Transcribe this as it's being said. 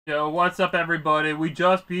Yo, what's up everybody? We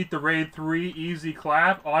just beat the Raid 3 easy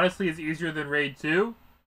clap. Honestly, it's easier than Raid 2.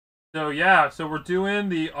 So yeah, so we're doing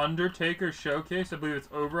the Undertaker Showcase. I believe it's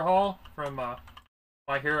Overhaul from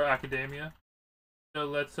My Hero Academia. So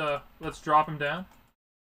let's drop him down.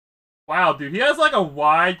 Wow, dude, he has like a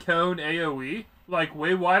wide cone AoE, like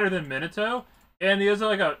way wider than Minato, and he has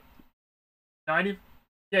like a 90.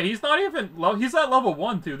 Yeah, he's not even low. He's at level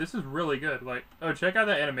 1 too. This is really good. Like, oh, check out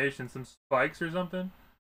that animation, some spikes or something.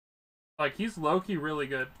 Like, he's low-key really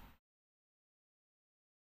good.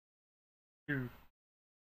 Dude.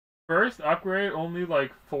 First upgrade, only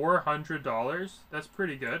like $400. That's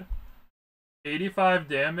pretty good. 85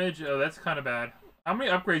 damage. Oh, that's kind of bad. How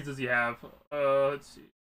many upgrades does he have? Let's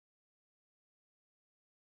see.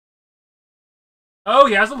 Oh,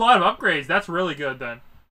 he has a lot of upgrades. That's really good then.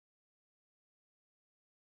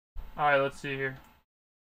 Alright, let's see here.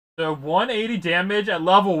 So 180 damage at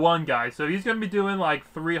level 1, guys. So he's going to be doing like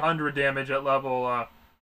 300 damage at level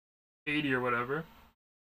 80 or whatever.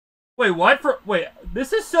 Wait, what? Wait,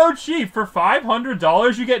 this is so cheap. For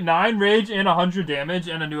 $500, you get 9 rage and 100 damage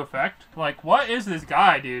and a new effect. Like, what is this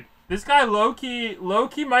guy, dude? This guy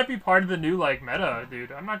low-key might be part of the new, like, meta,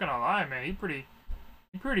 dude. I'm not gonna lie, man. He's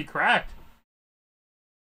pretty cracked.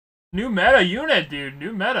 New meta unit, dude.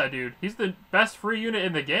 New meta, dude. He's the best free unit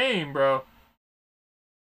in the game, bro.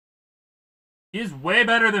 He's way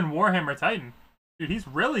better than Warhammer Titan. Dude, he's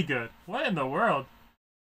really good. What in the world?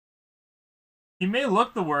 He may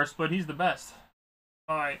look the worst, but he's the best.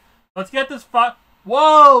 Alright, let's get this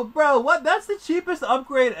Whoa, bro, what? That's the cheapest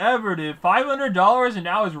upgrade ever, dude. $500 and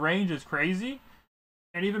now his range is crazy.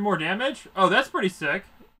 And even more damage? Oh, that's pretty sick.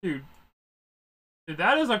 Dude,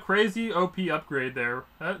 that is a crazy OP upgrade there.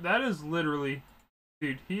 That is literally...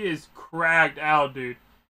 Dude, he is cracked out, dude.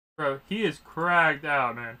 Bro, he is cracked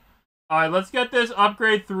out, man. Alright, let's get this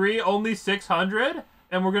upgrade 3, only 600.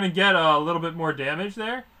 And we're gonna get a little bit more damage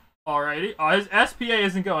there. Alrighty. His SPA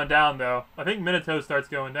isn't going down, though. I think Minato starts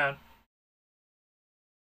going down.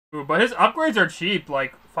 Ooh, but his upgrades are cheap.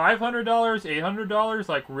 Like, $500, $800.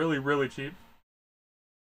 Like, really, really cheap.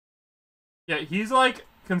 Yeah, he's like,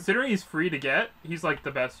 considering he's free to get, he's like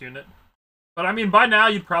the best unit. But I mean, by now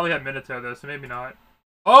you'd probably have Minato, though, so maybe not.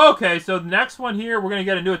 Okay, so the next one here, we're going to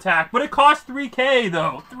get a new attack. But it costs 3k,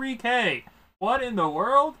 though. 3k. What in the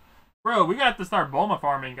world? Bro, we got to start Bulma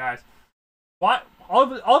farming, guys. What? All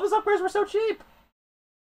of his upgrades were so cheap.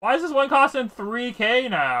 Why is this one costing 3k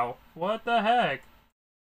now? What the heck?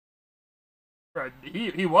 Right,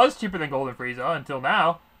 he was cheaper than Golden Frieza until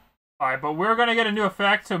now. Alright, but we're gonna get a new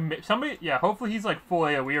effect, so somebody... Yeah, hopefully he's like full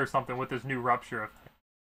AoE or something with this new Rupture effect.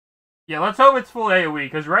 Yeah, let's hope it's full AoE,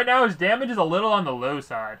 because right now his damage is a little on the low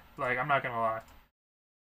side. Like, I'm not gonna lie.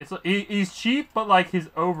 He's cheap, but like his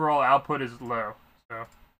overall output is low. So,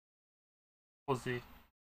 we'll see.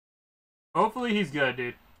 Hopefully he's good,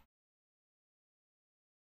 dude.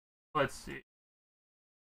 Let's see.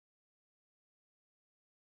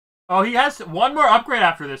 Oh, he has one more upgrade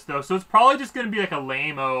after this, though, so it's probably just going to be like a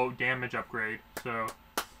lame-o damage upgrade, so...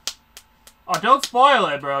 Oh, don't spoil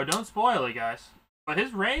it, bro. Don't spoil it, guys. But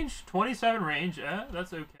his range, 27 range,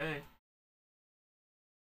 that's okay.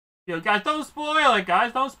 Yo, guys, don't spoil it,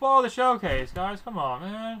 guys. Don't spoil the showcase, guys. Come on,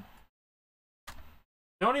 man.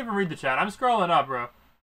 Don't even read the chat. I'm scrolling up, bro.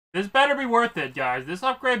 This better be worth it, guys. This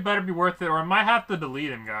upgrade better be worth it, or I might have to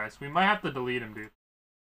delete him, guys. We might have to delete him, dude.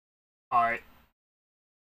 Alright.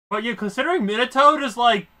 But yeah, considering Minato does,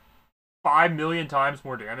 like, 5 million times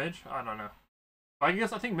more damage, I don't know. I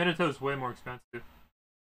think Minato is way more expensive.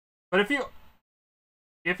 But if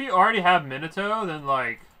you already have Minato, then,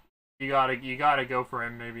 like, you gotta go for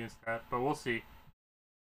him maybe instead. But we'll see.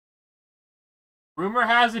 Rumor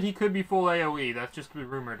has it he could be full AoE. That's just a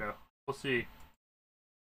rumor, though. We'll see.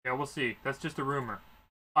 Yeah, we'll see. That's just a rumor.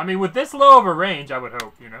 I mean, with this low of a range, I would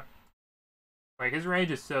hope, you know? Like, his range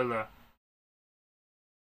is so low.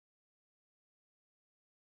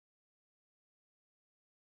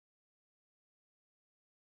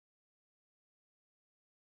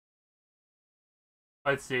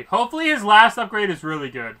 Let's see. Hopefully his last upgrade is really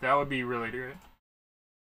good. That would be really good.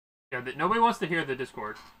 Yeah, nobody wants to hear the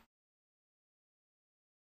Discord.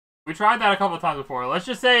 We tried that a couple of times before. Let's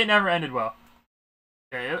just say it never ended well.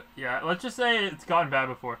 Okay, yeah, let's just say it's gotten bad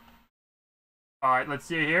before. Alright, let's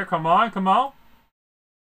see here. Come on, come on.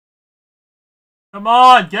 Come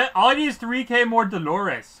on, all I need is 3k more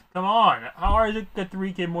Dolores. Come on, how hard is it to get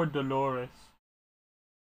 3k more Dolores?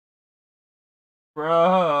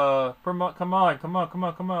 Bruh, come on, come on, come on, come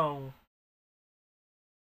on, come on.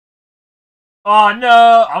 Oh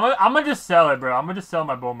no, I'm gonna just sell it, bro. I'm gonna just sell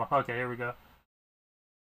my Bulma. Okay, here we go.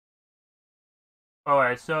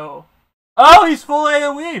 Alright, so... Oh, he's full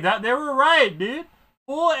AoE. They were right, dude.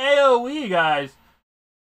 Full AoE, guys.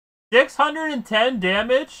 610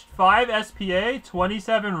 damage, 5 SPA,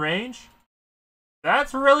 27 range.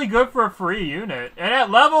 That's really good for a free unit. And at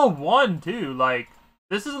level 1, too. Like,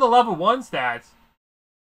 this is the level 1 stats.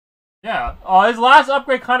 Yeah. Oh, his last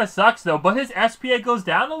upgrade kind of sucks, though. But his SPA goes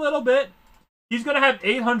down a little bit. He's going to have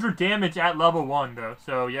 800 damage at level 1, though.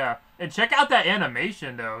 So, yeah. And check out that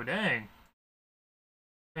animation, though. Dang.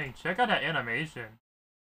 Dang, check out that animation.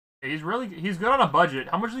 He's good on a budget.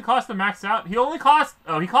 How much does he cost to max out? He costs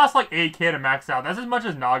like 8k to max out. That's as much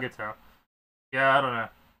as Nagato. Yeah, I don't know.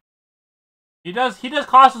 He does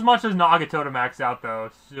cost as much as Nagato to max out,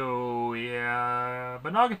 though. So, yeah.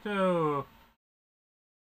 But Nagato...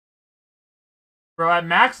 Bro, at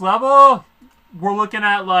max level, we're looking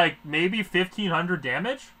at, like, maybe 1,500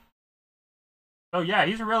 damage? Oh, yeah,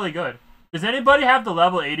 he's really good. Does anybody have the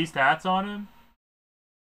level 80 stats on him?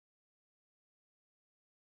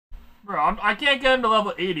 Bro, I can't get him to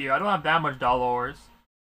level 80. I don't have that much dollars.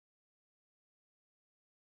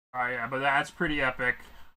 Alright, yeah, but that's pretty epic.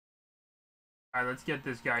 Alright, let's get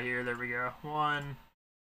this guy here. There we go. 1.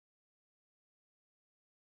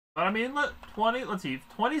 But I mean, let's see.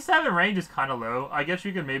 27 range is kind of low. I guess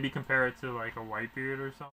you could maybe compare it to, like, a Whitebeard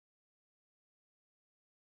or something.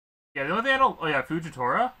 Yeah, the only thing I don't... Oh, yeah,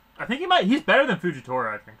 Fujitora. I think he's better than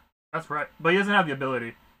Fujitora, I think. That's right. But he doesn't have the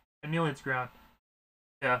ability. And he only hits ground.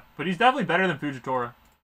 Yeah, but he's definitely better than Fujitora.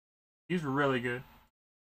 He's really good.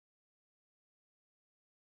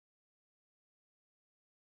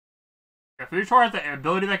 Yeah, Fujitora has the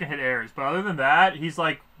ability that can hit airs, but other than that, he's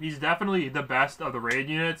definitely the best of the raid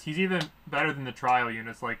units. He's even better than the trial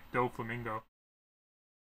units like Doflamingo.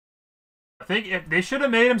 I think if they should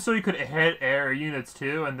have made him so he could hit air units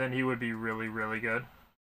too, and then he would be really, really good.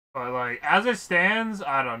 But like as it stands,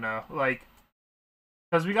 I don't know. Like,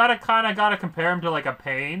 because we gotta compare him to like a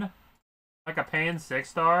Pain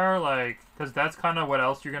 6-star, like, because that's kind of what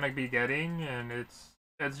else you're gonna be getting, and it's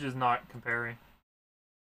just not comparing.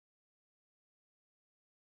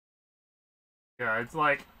 Yeah, it's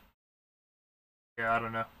like, yeah, I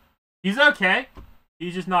don't know. He's okay.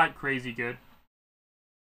 He's just not crazy good.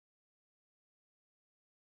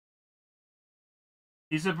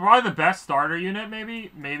 He's probably the best starter unit,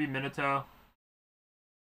 maybe Minato.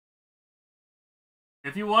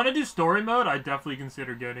 If you want to do story mode, I'd definitely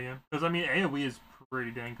consider getting him. Because, I mean, AoE is pretty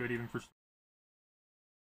dang good even for story.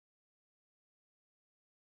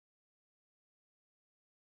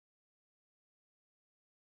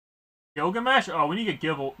 Gilgamesh? Oh, we need to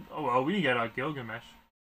get Gilgamesh.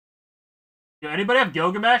 Yo, anybody have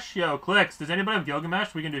Gilgamesh? Yo, Clicks, does anybody have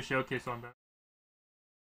Gilgamesh? We can do a showcase on that.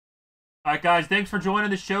 Alright, guys, thanks for joining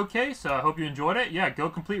the showcase. I hope you enjoyed it. Yeah, go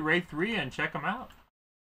complete Raid 3 and check them out.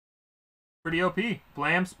 Pretty OP.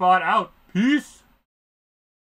 Blam Spot out. Peace!